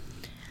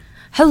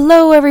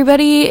Hello,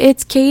 everybody.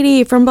 It's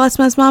Katie from Bless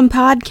My Mom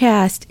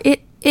Podcast.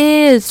 It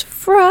is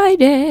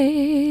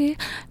Friday,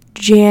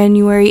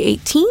 January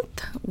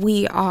 18th.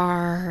 We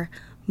are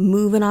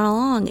moving on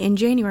along in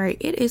January.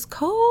 It is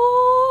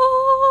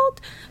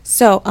cold.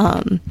 So,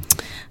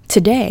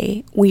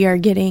 today we are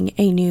getting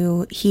a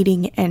new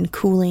heating and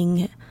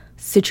cooling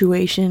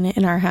situation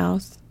in our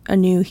house. A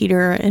new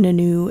heater and a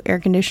new air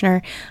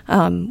conditioner.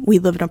 We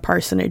live in a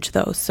parsonage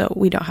though, so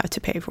we don't have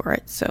to pay for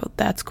it, so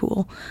that's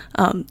cool.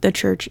 The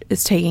church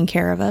is taking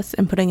care of us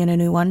and putting in a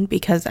new one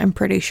because I'm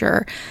pretty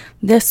sure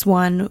this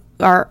one,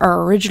 our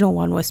original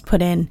one, was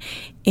put in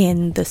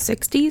the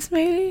 60s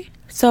maybe.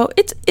 So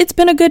it's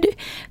been a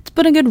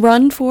good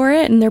run for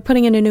it, and they're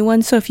putting in a new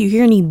one. So if you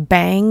hear any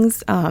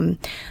bangs,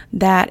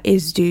 that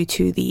is due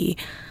to the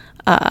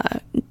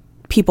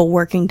people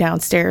working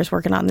downstairs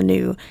working on the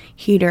new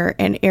heater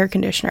and air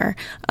conditioner.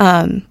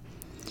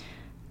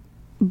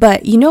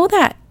 But you know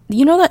that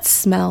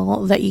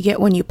smell that you get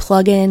when you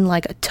plug in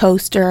like a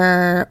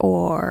toaster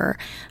or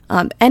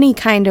any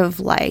kind of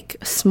like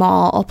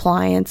small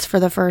appliance for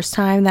the first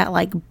time, that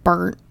like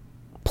burnt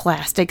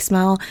plastic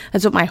smell?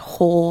 That's what my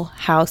whole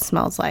house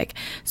smells like.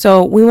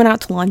 So we went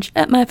out to lunch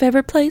at my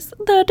favorite place,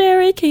 the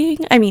Dairy King.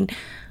 I mean,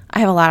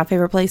 I have a lot of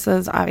favorite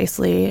places,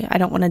 obviously. I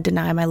don't want to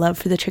deny my love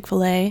for the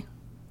Chick-fil-A.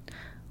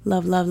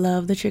 Love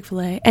the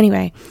Chick-fil-A.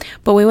 Anyway,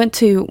 but we went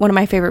to one of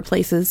my favorite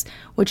places,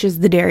 which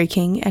is the Dairy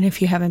King. And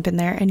if you haven't been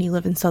there and you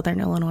live in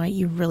Southern Illinois,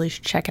 you really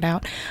should check it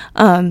out.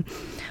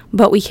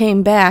 But we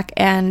came back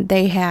and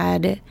they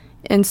had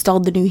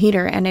installed the new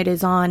heater and it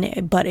is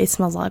on, but it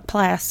smells like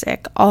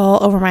plastic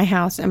all over my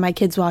house. And my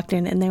kids walked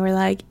in and they were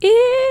like,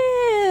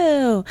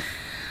 ew.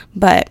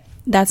 But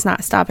that's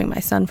not stopping my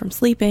son from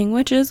sleeping,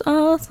 which is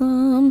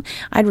awesome.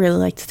 I'd really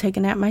like to take a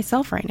nap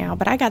myself right now,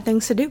 but I got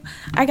things to do.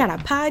 I got a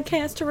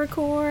podcast to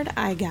record.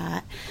 I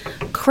got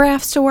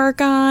crafts to work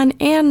on,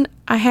 and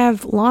I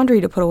have laundry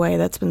to put away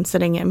that's been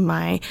sitting in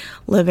my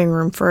living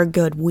room for a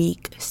good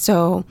week.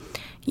 So,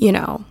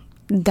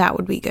 that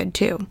would be good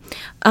too.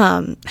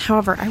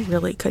 However, I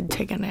really could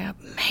take a nap.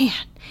 Man,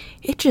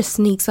 it just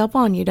sneaks up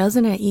on you,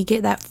 doesn't it? You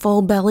get that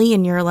full belly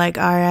and you're like,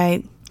 all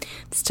right,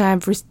 it's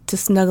time to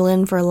snuggle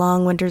in for a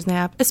long winter's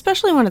nap,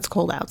 especially when it's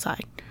cold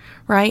outside,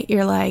 right?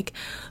 You're like,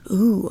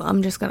 ooh,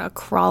 I'm just going to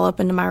crawl up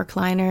into my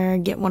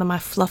recliner, get one of my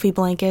fluffy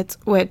blankets,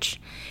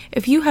 which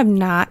if you have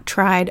not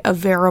tried a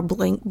Vera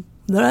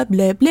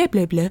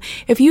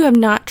If you have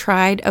not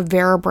tried a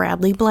Vera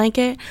Bradley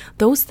blanket,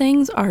 those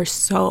things are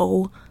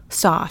so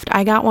soft.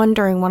 I got one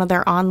during one of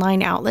their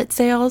online outlet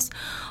sales.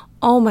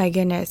 Oh my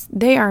goodness,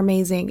 they are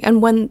amazing.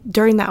 And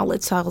during the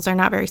outlet sales, they're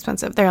not very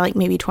expensive. They're like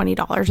maybe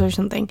 $20 or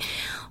something.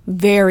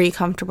 Very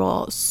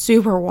comfortable,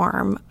 super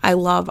warm. I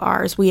love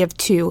ours. We have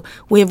two.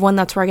 We have one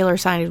that's regular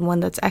size and one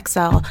that's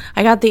XL.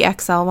 I got the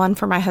XL one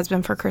for my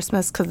husband for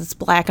Christmas because it's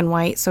black and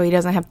white, so he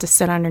doesn't have to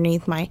sit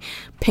underneath my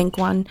pink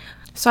one.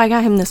 So I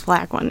got him this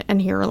black one,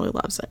 and he really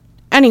loves it.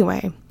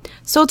 Anyway,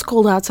 so it's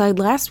cold outside.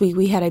 Last week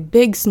we had a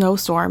big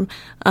snowstorm,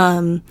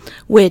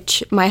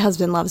 which my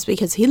husband loves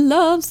because he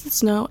loves the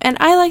snow. And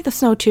I like the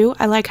snow too.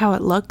 I like how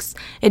it looks.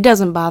 It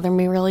doesn't bother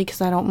me really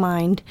because I don't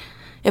mind.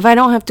 If I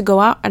don't have to go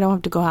out, I don't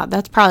have to go out.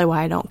 That's probably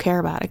why I don't care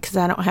about it, because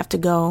I don't have to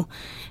go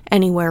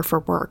anywhere for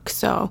work.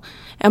 So,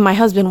 and my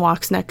husband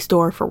walks next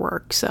door for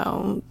work,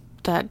 so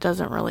that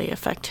doesn't really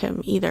affect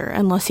him either,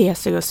 unless he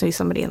has to go see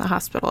somebody in the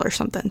hospital or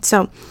something.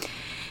 So,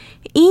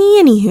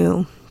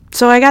 anywho.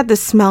 So I got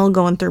this smell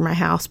going through my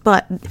house,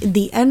 but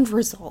the end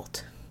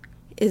result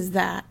is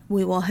that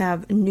we will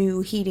have new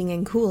heating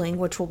and cooling,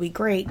 which will be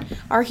great.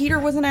 Our heater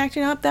wasn't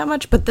acting up that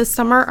much, but this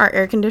summer our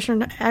air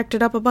conditioner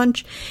acted up a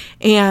bunch,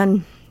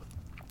 and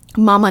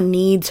Mama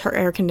needs her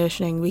air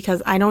conditioning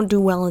because I don't do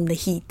well in the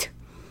heat.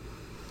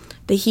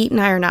 The heat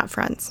and I are not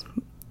friends.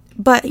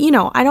 But,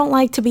 I don't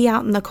like to be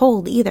out in the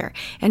cold either,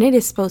 and it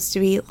is supposed to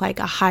be like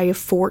a high of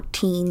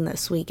 14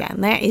 this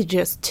weekend. That is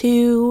just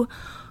too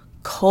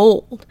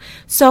cold.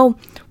 So,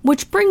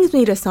 which brings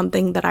me to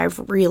something that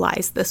I've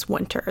realized this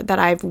winter, that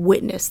I've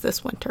witnessed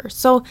this winter.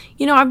 So,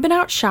 I've been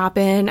out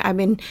shopping, I've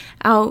been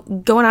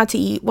going out to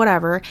eat,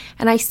 whatever,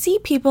 and I see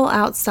people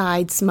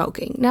outside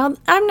smoking. Now,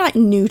 I'm not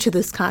new to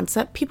this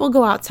concept. People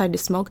go outside to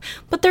smoke,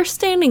 but they're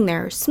standing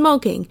there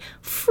smoking,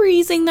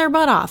 freezing their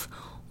butt off.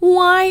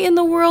 Why in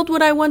the world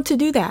would I want to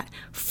do that?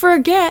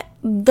 Forget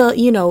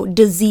the,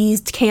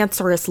 diseased,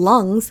 cancerous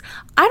lungs.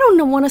 I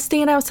don't want to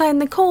stand outside in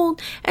the cold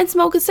and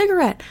smoke a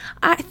cigarette.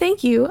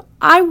 Thank you.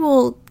 I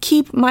will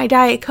keep my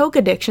Diet Coke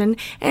addiction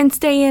and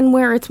stay in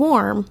where it's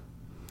warm.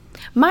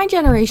 My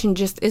generation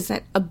just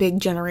isn't a big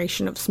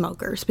generation of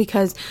smokers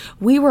because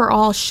we were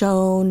all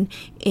shown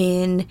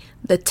in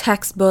the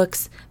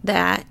textbooks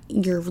that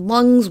your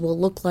lungs will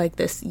look like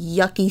this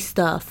yucky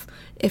stuff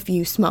if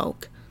you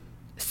smoke.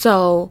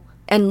 So,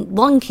 and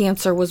lung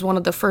cancer was one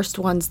of the first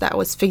ones that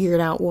was figured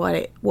out how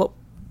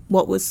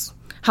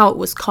it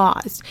was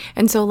caused.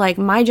 And so, like,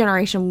 my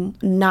generation,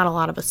 not a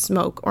lot of us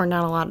smoke, or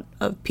not a lot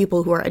of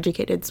people who are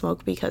educated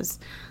smoke, because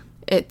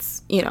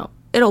it's,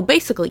 it'll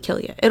basically kill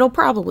you. It'll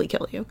probably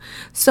kill you.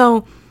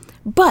 So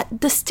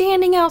But the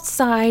standing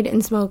outside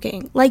and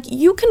smoking, like,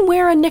 you can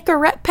wear a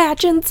Nicorette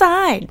patch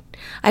inside.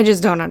 I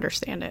just don't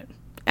understand it.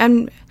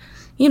 And,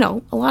 you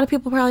know, a lot of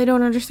people probably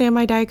don't understand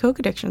my Diet Coke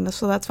addiction,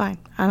 so that's fine.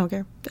 I don't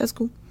care. That's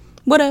cool.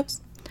 What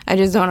else? I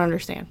just don't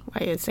understand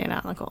why you stand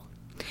out in the cold.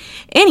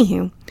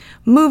 Anywho,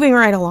 moving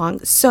right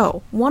along.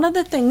 So, one of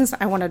the things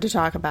I wanted to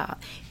talk about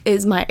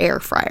is my air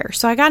fryer.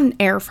 So, I got an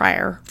air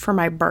fryer for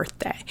my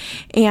birthday.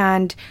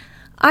 And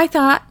I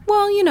thought,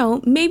 well, you know,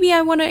 maybe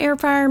I want an air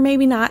fryer,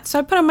 maybe not. So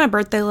I put on my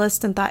birthday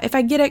list and thought, if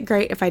I get it,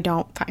 great. If I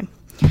don't, fine.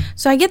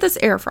 So I get this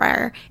air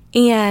fryer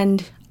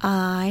and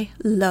I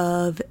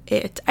love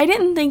it. I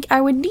didn't think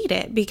I would need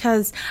it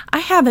because I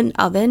have an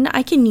oven.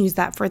 I can use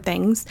that for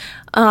things.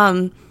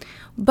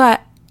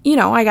 But you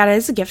know, I got it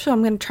as a gift, so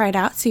I'm going to try it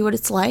out, see what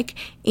it's like,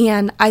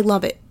 and I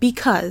love it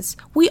because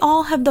we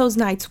all have those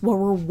nights where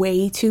we're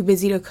way too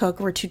busy to cook,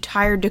 we're too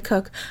tired to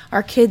cook,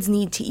 our kids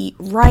need to eat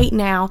right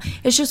now.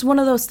 It's just one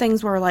of those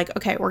things where we're like,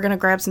 okay, we're going to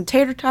grab some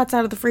tater tots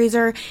out of the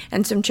freezer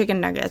and some chicken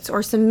nuggets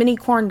or some mini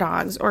corn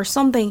dogs or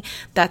something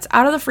that's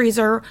out of the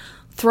freezer,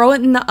 throw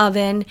it in the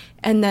oven,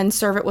 and then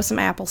serve it with some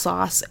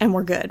applesauce, and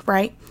we're good,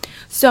 right?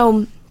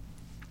 So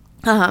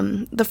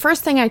the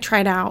first thing I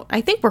tried out,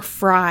 I think, were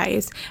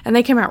fries, and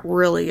they came out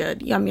really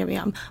good. Yum, yum,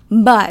 yum.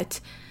 But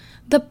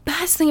the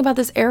best thing about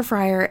this air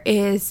fryer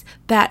is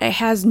that it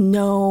has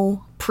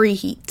no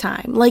preheat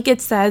time. Like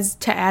it says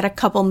to add a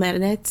couple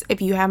minutes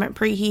if you haven't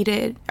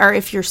preheated or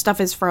if your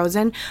stuff is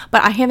frozen,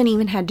 but I haven't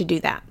even had to do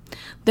that.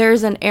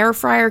 There's an air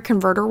fryer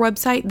converter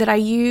website that I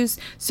use.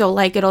 So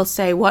like it'll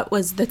say what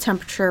was the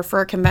temperature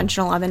for a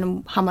conventional oven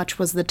and how much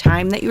was the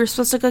time that you were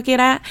supposed to cook it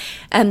at.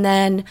 And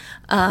then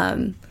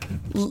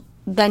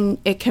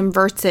it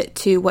converts it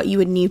to what you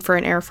would need for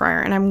an air fryer.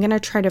 And I'm going to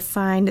try to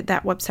find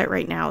that website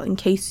right now in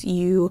case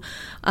you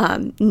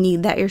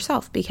need that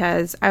yourself,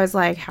 because I was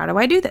like, how do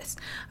I do this?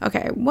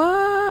 Okay,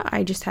 what?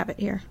 I just have it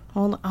here.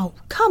 Hold on. Oh,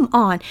 come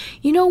on.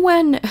 You know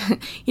when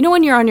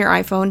you're on your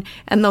iPhone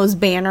and those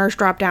banners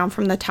drop down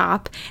from the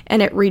top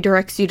and it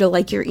redirects you to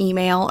like your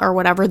email or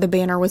whatever the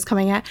banner was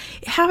coming at?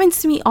 It happens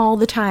to me all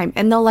the time,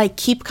 and they'll like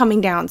keep coming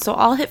down. So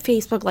I'll hit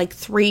Facebook like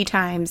 3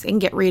 times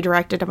and get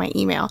redirected to my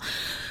email.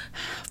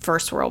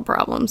 First world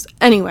problems.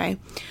 Anyway,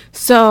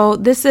 so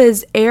this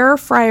is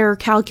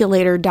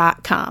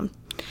airfryercalculator.com.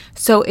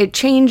 So it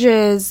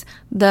changes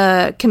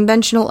the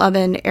conventional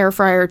oven air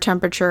fryer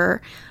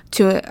temperature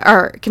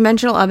to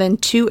conventional oven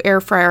to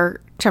air fryer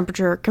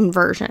temperature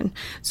conversion.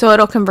 So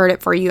it'll convert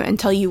it for you and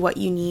tell you what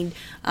you need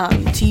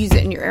to use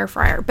it in your air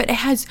fryer. But it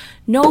has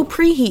no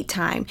preheat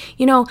time.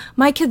 You know,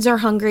 my kids are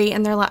hungry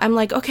and I'm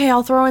like, okay,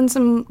 I'll throw in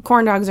some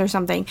corn dogs or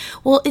something.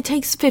 Well, it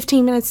takes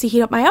 15 minutes to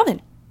heat up my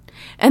oven.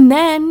 And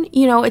then,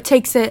 you know, it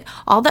takes it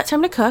all that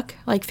time to cook,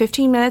 like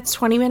 15 minutes,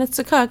 20 minutes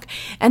to cook,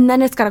 and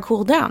then it's got to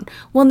cool down.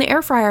 Well, in the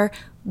air fryer,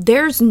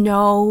 there's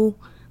no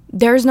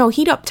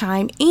heat up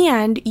time,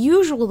 and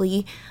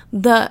usually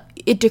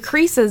it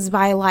decreases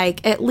by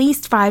like at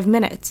least 5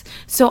 minutes.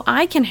 So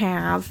I can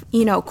have,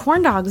 you know,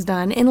 corn dogs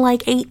done in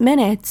like 8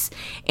 minutes,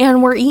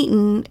 and we're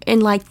eating in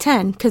like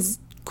 10 because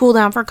cool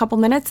down for a couple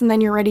minutes and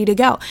then you're ready to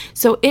go.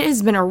 So it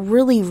has been a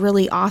really,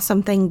 really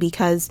awesome thing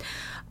because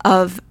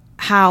of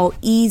how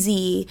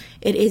easy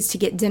it is to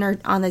get dinner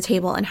on the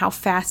table and how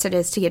fast it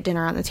is to get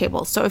dinner on the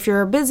table. So if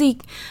you're a busy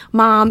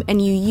mom and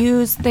you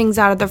use things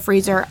out of the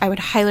freezer, I would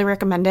highly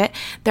recommend it.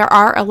 There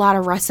are a lot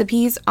of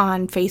recipes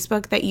on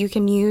Facebook that you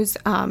can use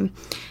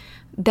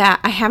that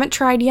I haven't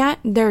tried yet.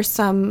 There's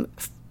some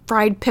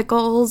fried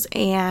pickles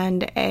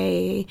and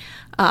a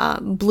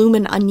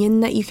bloomin'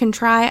 onion that you can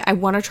try. I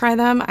want to try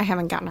them. I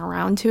haven't gotten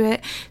around to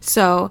it.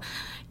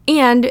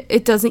 And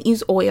it doesn't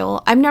use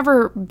oil. I've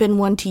never been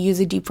one to use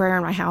a deep fryer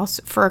in my house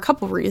for a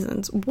couple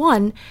reasons.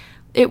 One,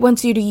 it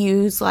wants you to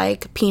use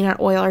like peanut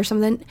oil or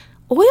something.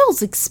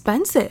 Oil's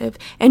expensive,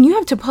 and you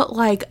have to put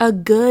like a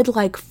good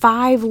like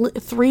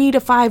 3 to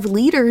 5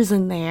 liters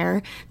in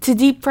there to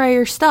deep fry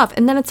your stuff.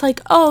 And then it's like,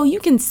 oh, you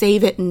can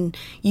save it and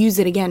use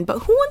it again.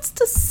 But who wants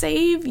to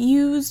save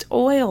used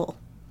oil?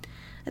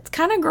 It's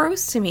kind of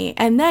gross to me.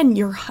 And then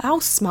your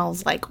house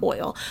smells like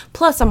oil.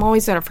 Plus, I'm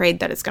always afraid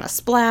that it's going to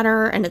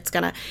splatter and it's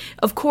going to,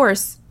 of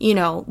course, you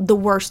know, the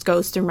worst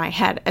goes through my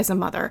head as a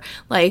mother.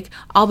 Like,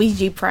 I'll be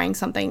deep frying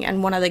something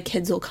and one of the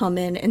kids will come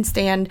in and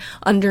stand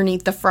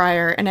underneath the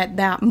fryer. And at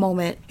that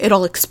moment,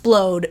 it'll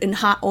explode and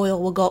hot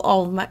oil will go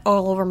all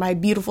over my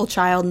beautiful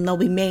child and they'll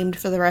be maimed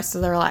for the rest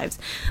of their lives.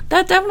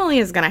 That definitely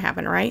is going to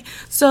happen, right?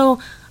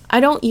 So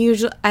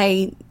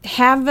I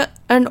have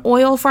an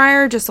oil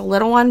fryer, just a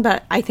little one,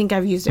 but I think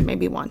I've used it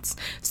maybe once.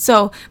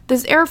 So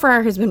this air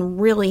fryer has been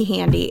really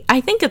handy.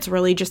 I think it's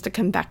really just a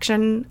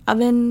convection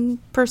oven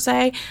per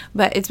se,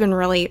 but it's been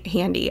really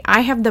handy. I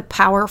have the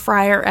Power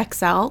Fryer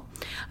XL.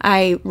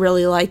 I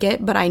really like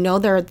it, but I know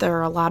there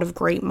are a lot of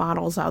great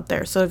models out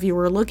there. So if you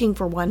were looking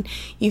for one,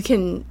 you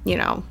can, you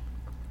know,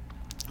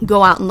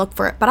 go out and look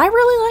for it. But I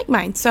really like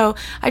mine. So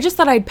I just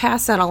thought I'd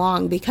pass that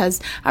along because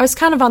I was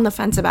kind of on the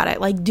fence about it.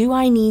 Like, do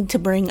I need to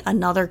bring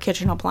another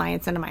kitchen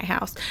appliance into my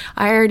house?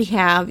 I already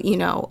have,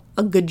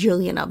 a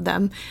gajillion of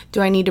them.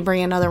 Do I need to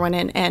bring another one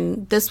in?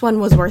 And this one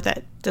was worth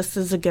it. This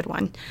is a good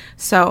one.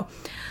 So,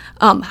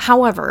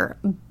 however,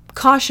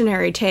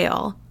 cautionary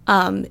tale.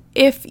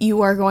 If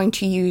you are going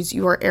to use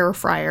your air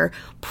fryer,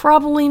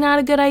 probably not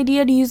a good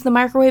idea to use the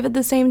microwave at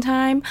the same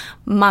time.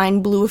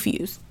 Mine blew a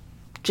fuse.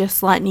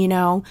 Just letting you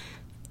know.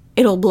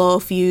 It'll blow a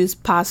fuse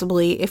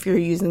possibly if you're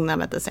using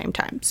them at the same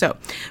time. So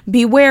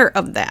beware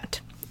of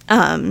that.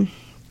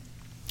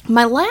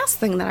 My last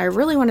thing that I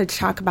really wanted to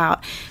talk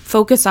about,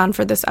 focus on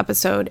for this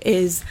episode,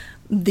 is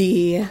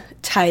the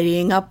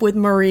tidying up with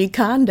Marie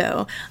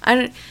Kondo.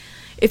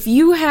 If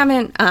you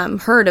haven't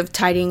heard of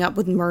tidying up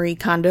with Marie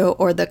Kondo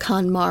or the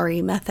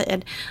KonMari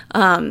method,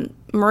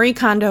 Marie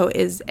Kondo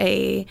is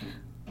a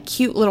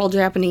cute little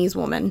Japanese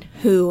woman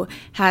who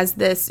has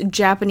this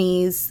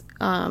Japanese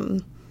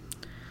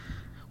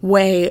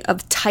way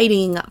of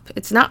tidying up.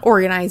 It's not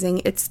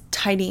organizing, it's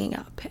tidying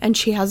up. And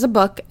she has a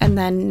book, and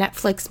then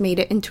Netflix made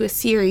it into a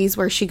series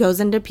where she goes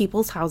into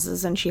people's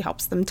houses and she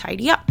helps them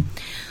tidy up.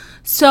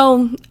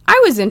 So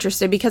I was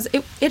interested because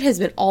it has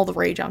been all the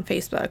rage on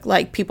Facebook,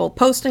 like people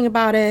posting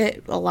about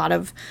it, a lot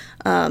of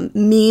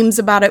memes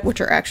about it,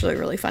 which are actually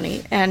really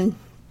funny, and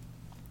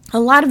a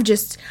lot of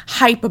just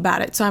hype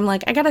about it. So I'm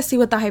like, I gotta see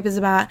what the hype is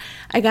about.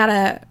 I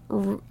gotta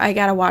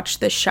watch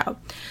this show.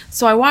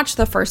 So I watched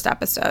the first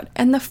episode,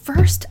 and the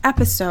first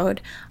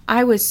episode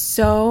I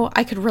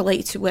could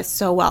relate to it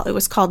so well. It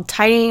was called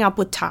Tidying Up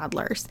with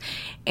Toddlers.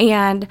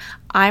 And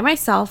I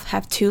myself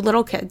have 2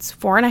 little kids,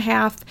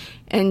 4.5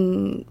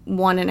 and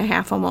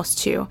 1.5, almost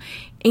 2.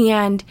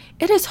 And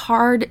it is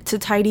hard to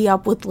tidy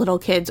up with little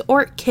kids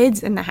or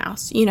kids in the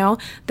house.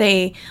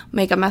 They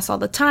make a mess all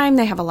the time.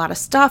 They have a lot of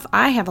stuff.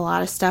 I have a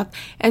lot of stuff.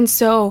 And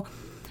so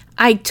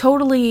I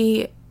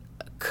totally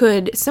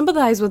could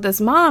sympathize with this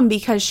mom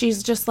because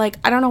she's just like,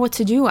 I don't know what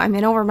to do. I'm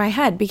in over my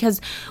head.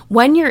 Because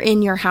when you're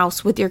in your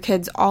house with your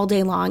kids all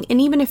day long, and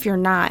even if you're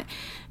not,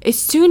 as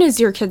soon as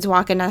your kids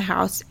walk into the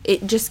house,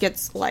 it just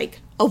gets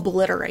like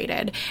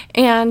obliterated.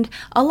 And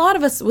a lot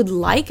of us would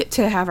like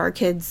to have our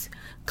kids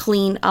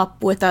clean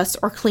up with us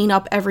or clean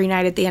up every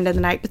night at the end of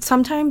the night. But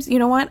sometimes, you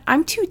know what?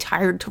 I'm too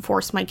tired to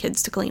force my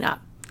kids to clean up.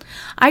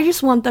 I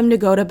just want them to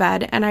go to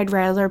bed, and I'd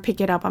rather pick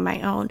it up on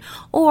my own.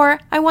 Or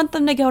I want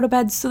them to go to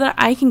bed so that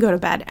I can go to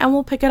bed, and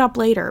we'll pick it up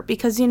later.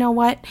 Because you know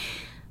what?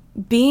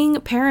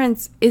 Being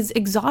parents is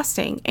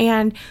exhausting,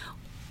 and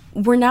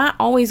we're not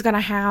always going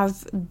to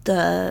have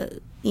the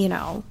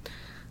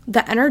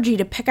energy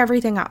to pick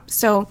everything up.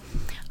 So,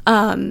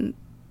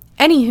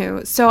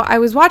 anywho, so I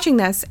was watching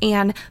this,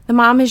 and the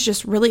mom is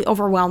just really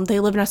overwhelmed. They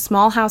live in a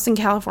small house in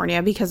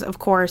California because, of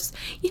course,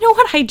 you know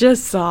what I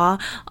just saw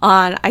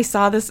I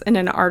saw this in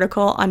an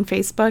article on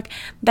Facebook,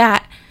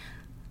 that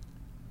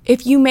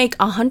if you make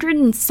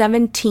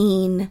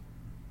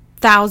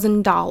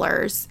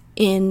 $117,000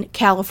 in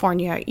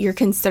California, you're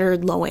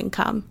considered low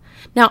income.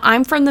 Now,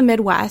 I'm from the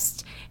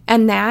Midwest,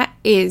 and that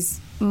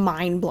is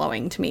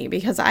mind-blowing to me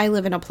because I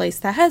live in a place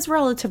that has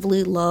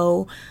relatively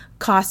low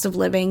cost of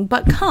living,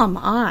 but come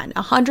on,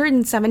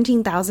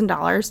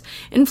 $117,000.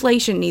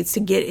 Inflation needs to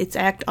get its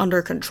act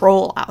under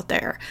control out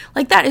there.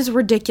 Like, that is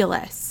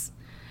ridiculous.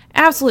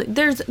 Absolutely.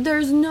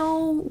 There's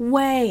no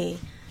way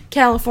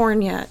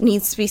California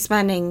needs to be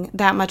spending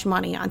that much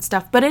money on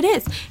stuff, but it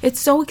is. It's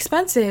so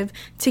expensive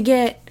to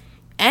get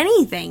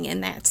anything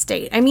in that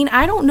state. I mean,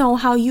 I don't know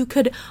how you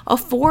could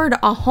afford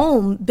a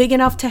home big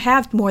enough to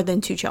have more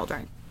than 2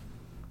 children.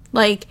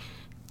 Like,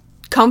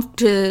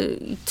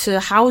 to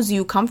house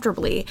you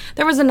comfortably.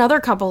 There was another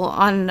couple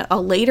on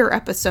a later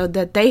episode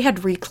that they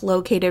had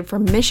relocated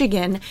from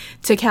Michigan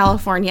to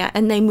California,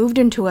 and they moved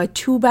into a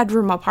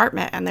 2-bedroom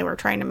apartment, and they were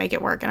trying to make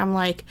it work. And I'm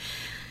like,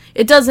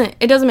 it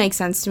doesn't make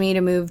sense to me to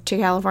move to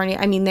California.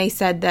 I mean, they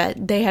said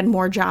that they had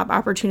more job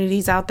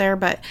opportunities out there,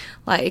 but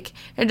like,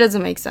 it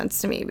doesn't make sense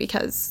to me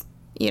because,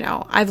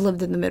 I've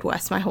lived in the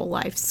Midwest my whole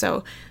life.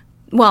 So,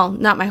 well,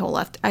 not my whole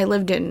life. I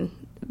lived in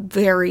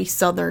very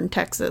southern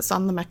Texas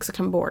on the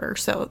Mexican border,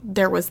 so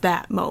there was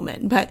that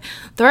moment, but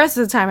the rest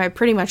of the time I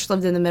pretty much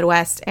lived in the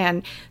Midwest,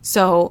 and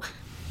so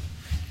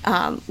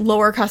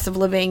lower cost of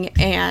living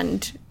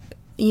and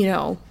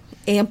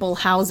ample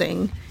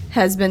housing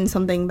has been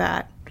something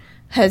that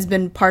has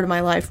been part of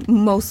my life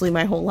mostly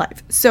my whole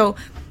life. So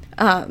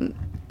I'm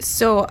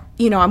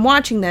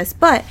watching this,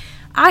 but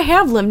I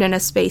have lived in a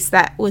space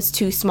that was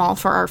too small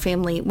for our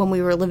family when we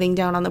were living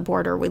down on the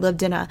border. We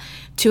lived in a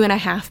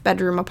 2.5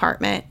 bedroom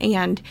apartment,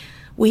 and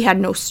we had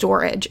no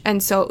storage.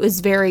 And so it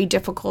was very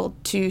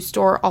difficult to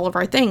store all of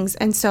our things.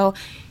 And so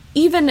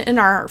even in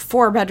our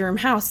 4-bedroom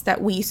house that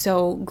we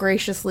so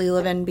graciously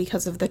live in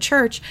because of the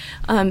church,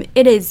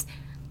 it is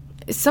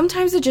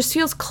sometimes it just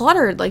feels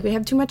cluttered, like we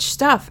have too much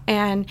stuff,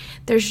 and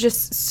there's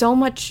just so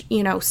much,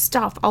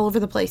 stuff all over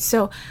the place.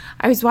 So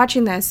I was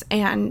watching this,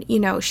 and,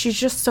 she's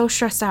just so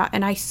stressed out,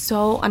 and I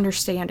so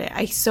understand it.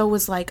 I so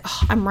was like,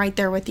 oh, I'm right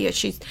there with you.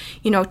 She's,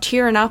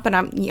 tearing up, and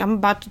I'm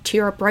about to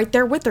tear up right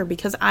there with her,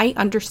 because I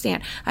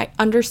understand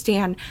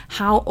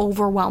how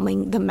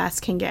overwhelming the mess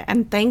can get.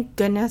 And thank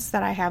goodness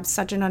that I have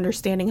such an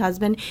understanding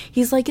husband.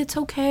 He's like, it's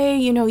okay,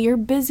 you're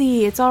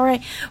busy, it's all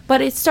right.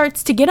 But it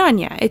starts to get on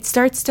you. It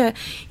starts to,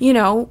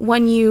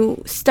 when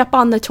you step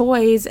on the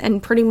toys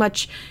and pretty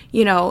much,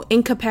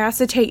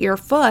 incapacitate your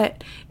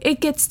foot, it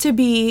gets to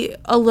be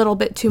a little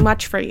bit too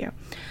much for you.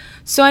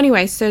 So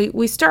anyway, so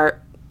we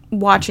start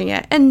watching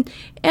it, and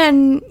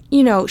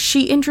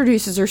she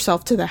introduces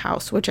herself to the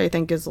house, which I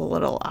think is a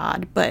little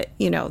odd, but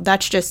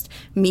that's just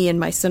me and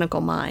my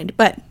cynical mind.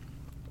 But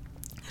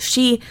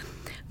she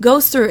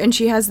goes through and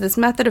she has this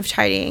method of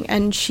tidying,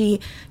 and she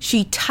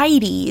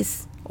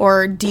tidies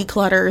or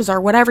declutters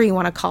or whatever you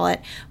want to call it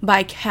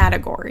by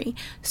category.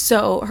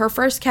 So her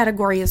first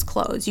category is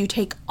clothes. You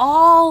take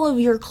all of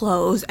your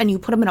clothes and you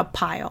put them in a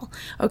pile.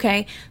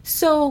 Okay.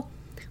 So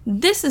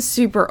this is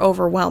super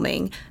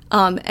overwhelming.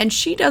 And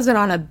she does it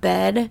on a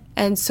bed,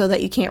 and so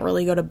that you can't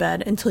really go to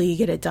bed until you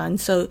get it done.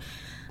 So,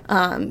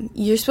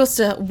 you're supposed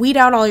to weed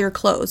out all your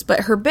clothes,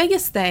 but her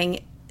biggest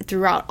thing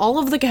throughout all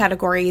of the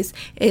categories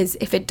is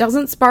if it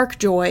doesn't spark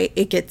joy,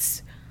 it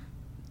gets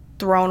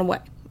thrown away.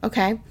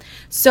 Okay.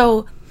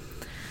 So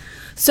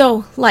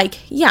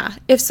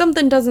if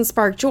something doesn't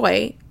spark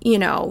joy,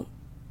 you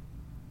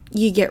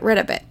get rid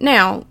of it.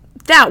 Now,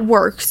 that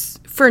works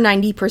for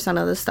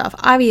 90% of the stuff.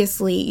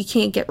 Obviously, you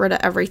can't get rid of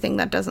everything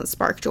that doesn't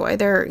spark joy.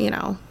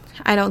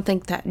 I don't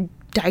think that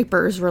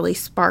diapers really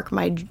spark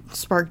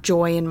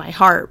joy in my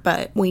heart,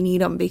 but we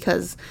need them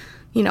because,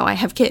 I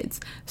have kids.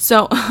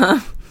 So,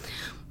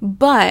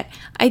 but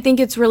I think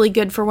it's really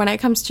good for when it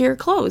comes to your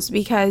clothes,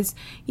 because,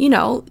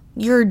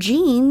 your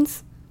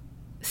jeans,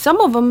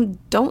 some of them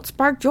don't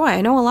spark joy.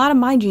 I know a lot of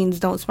my jeans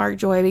don't spark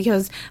joy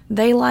because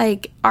they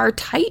are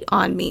tight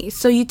on me.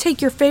 So you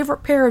take your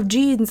favorite pair of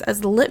jeans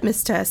as the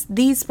litmus test.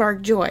 These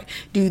spark joy.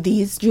 Do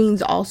these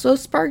jeans also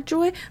spark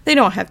joy? They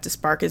don't have to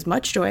spark as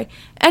much joy.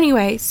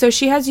 Anyway, so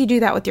she has you do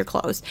that with your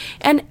clothes.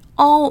 And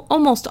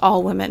almost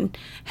all women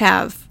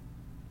have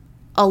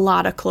a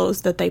lot of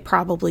clothes that they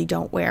probably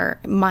don't wear,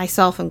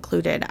 myself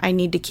included. I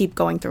need to keep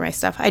going through my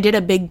stuff. I did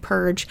a big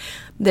purge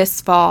this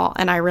fall,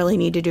 and I really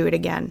need to do it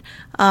again.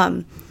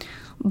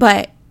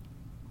 But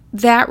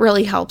that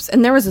really helps.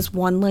 And there was this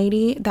one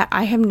lady that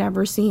I have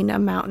never seen a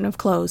mountain of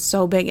clothes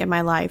so big in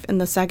my life. In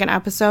the second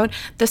episode,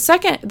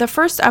 the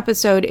first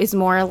episode is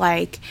more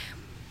like,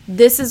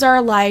 this is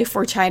our life,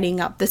 we're tidying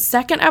up. The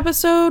second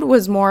episode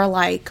was more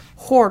like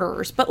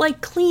hoarders, but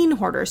clean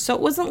hoarders. So it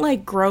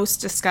wasn't gross,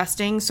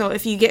 disgusting. So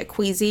if you get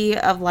queasy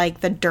of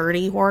the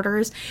dirty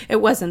hoarders, it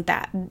wasn't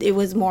that. It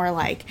was more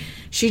like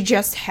she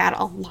just had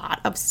a lot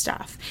of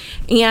stuff.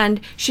 And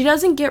she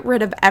doesn't get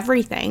rid of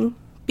everything,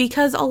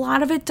 because a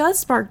lot of it does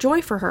spark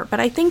joy for her. But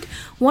I think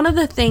one of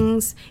the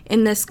things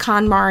in this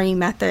KonMari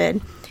method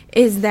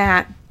is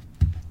that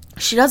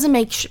she doesn't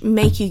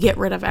make you get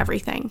rid of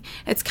everything.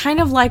 It's kind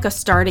of like a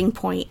starting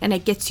point, and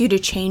it gets you to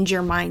change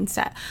your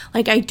mindset.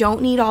 I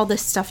don't need all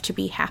this stuff to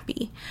be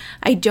happy.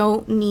 I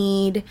don't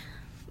need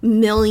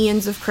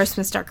millions of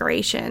Christmas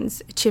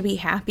decorations to be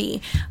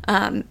happy.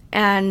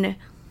 And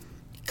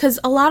because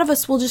a lot of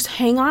us will just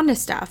hang on to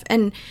stuff,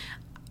 and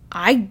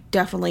I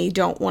definitely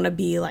don't want to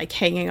be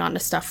hanging on to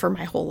stuff for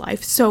my whole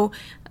life. So,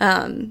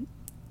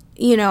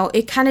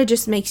 it kind of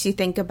just makes you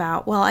think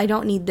about, well, I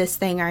don't need this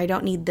thing, or I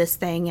don't need this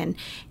thing.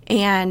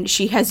 And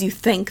she has you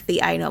think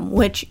the item,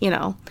 which,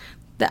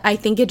 I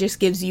think it just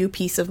gives you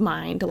peace of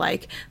mind.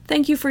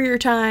 Thank you for your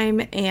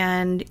time.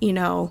 And,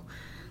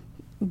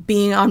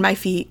 being on my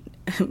feet,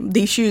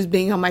 these shoes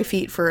being on my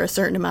feet for a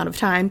certain amount of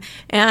time.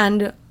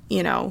 And,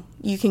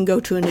 you can go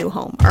to a new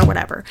home or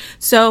whatever.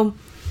 So,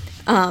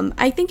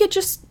 I think it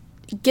just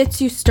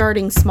gets you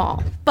starting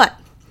small. But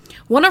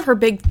one of her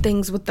big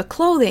things with the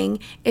clothing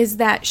is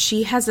that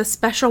she has a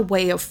special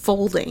way of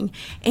folding.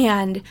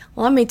 And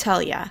let me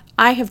tell you,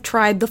 I have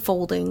tried the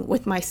folding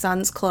with my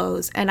son's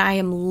clothes, and I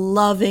am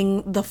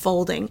loving the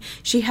folding.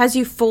 She has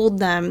you fold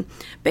them,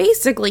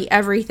 basically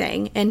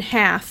everything, in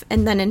half,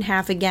 and then in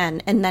half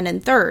again, and then in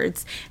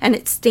thirds. And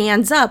it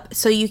stands up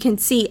so you can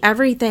see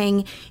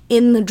everything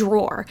in the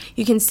drawer.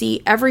 You can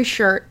see every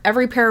shirt,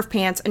 every pair of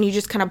pants, and you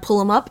just kind of pull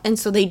them up, and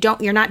so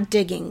you're not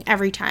digging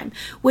every time,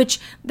 which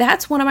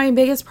that's one of my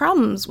biggest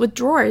problems with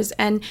drawers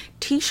and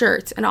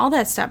t-shirts and all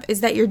that stuff,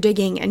 is that you're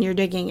digging and you're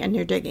digging and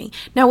you're digging.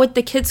 Now with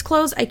the kids'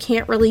 clothes, I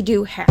can't really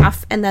do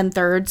half and then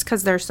thirds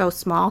because they're so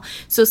small.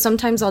 So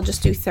sometimes I'll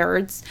just do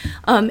thirds.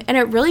 And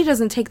it really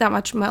doesn't take that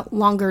much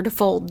longer to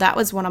fold. That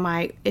was one of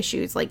my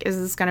issues. Is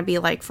this going to be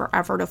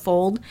forever to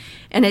fold?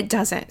 And it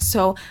doesn't.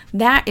 So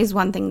that is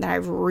one thing that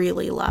I've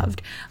really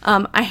loved.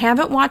 I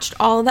haven't watched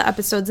all of the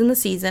episodes in the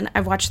season.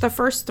 I've watched the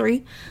first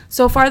 3.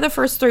 So far, the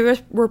first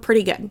 3 were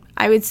pretty good.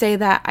 I would say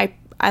that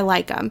I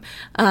like them.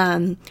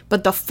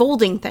 But the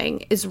folding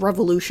thing is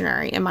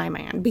revolutionary in my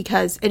mind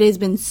because it has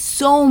been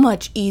so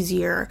much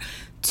easier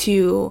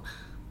to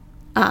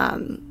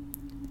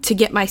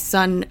get my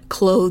son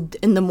clothed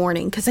in the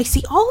morning because I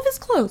see all of his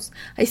clothes.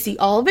 I see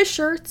all of his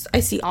shirts.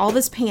 I see all of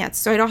his pants.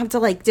 So I don't have to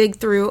like dig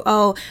through,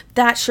 oh,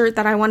 that shirt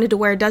that I wanted to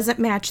wear doesn't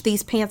match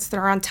these pants that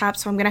are on top.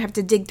 So I'm going to have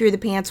to dig through the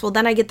pants. Well,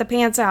 then I get the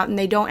pants out and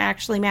they don't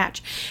actually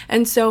match.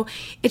 And so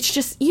it's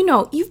just,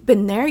 you've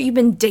been there. You've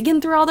been digging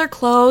through all their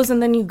clothes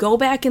and then you go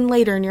back in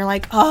later and you're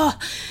like, oh,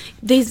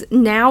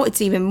 now it's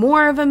even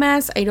more of a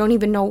mess. I don't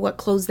even know what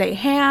clothes they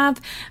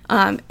have.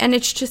 And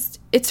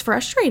it's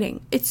frustrating.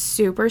 It's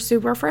super,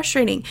 super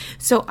frustrating.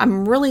 So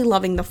I'm really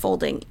loving the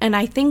folding. And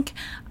I think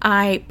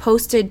I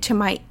posted to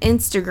my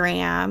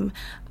Instagram,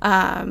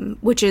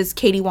 which is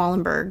Katie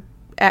Wallenberg,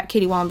 at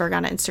Katie Wallenberg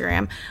on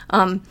Instagram,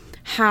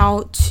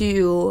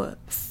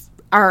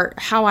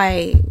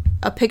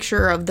 a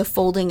picture of the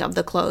folding of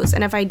the clothes.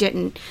 And if I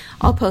didn't,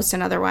 I'll post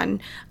another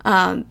one.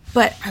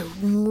 But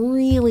I'm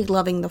really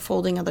loving the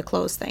folding of the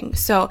clothes thing.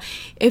 So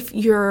if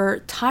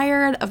you're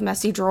tired of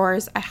messy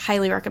drawers, I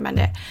highly recommend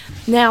it.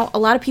 Now, a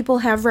lot of people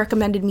have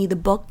recommended me the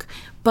book,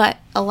 but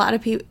a lot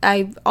of people,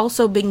 I've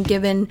also been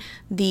given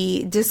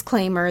the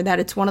disclaimer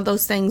that it's one of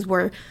those things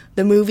where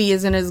the movie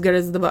isn't as good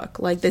as the book.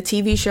 Like the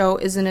TV show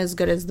isn't as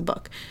good as the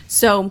book.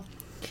 So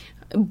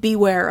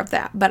beware of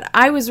that. But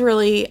I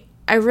really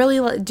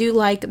do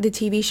like the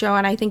TV show,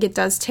 and I think it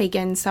does take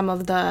in some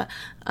of the,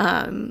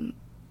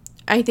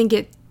 I think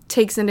it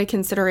takes into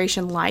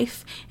consideration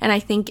life, and I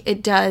think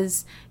it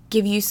does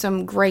give you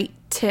some great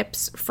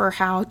tips for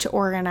how to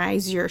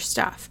organize your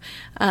stuff.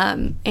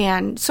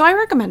 And so I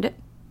recommend it.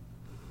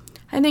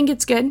 I think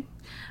it's good.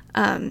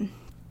 And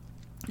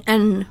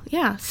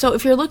yeah, so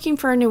if you're looking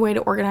for a new way to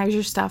organize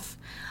your stuff,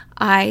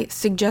 I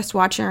suggest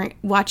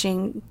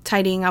watching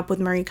Tidying Up with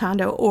Marie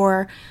Kondo,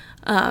 or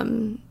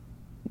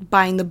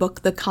buying the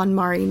book, The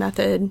KonMari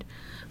Method.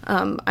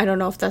 I don't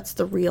know if that's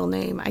the real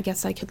name. I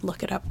guess I could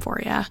look it up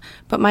for you.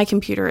 But my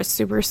computer is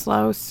super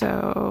slow,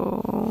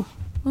 so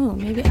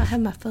maybe I'll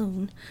have my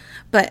phone.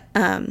 But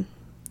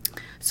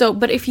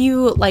but if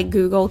you like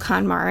Google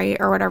KonMari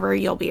or whatever,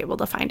 you'll be able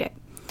to find it.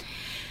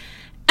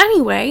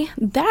 Anyway,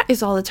 that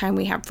is all the time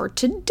we have for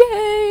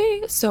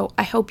today. So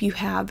I hope you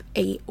have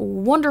a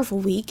wonderful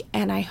week,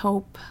 and I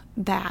hope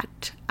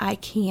that I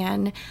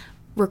can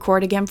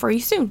record again for you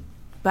soon.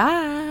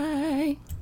 Bye.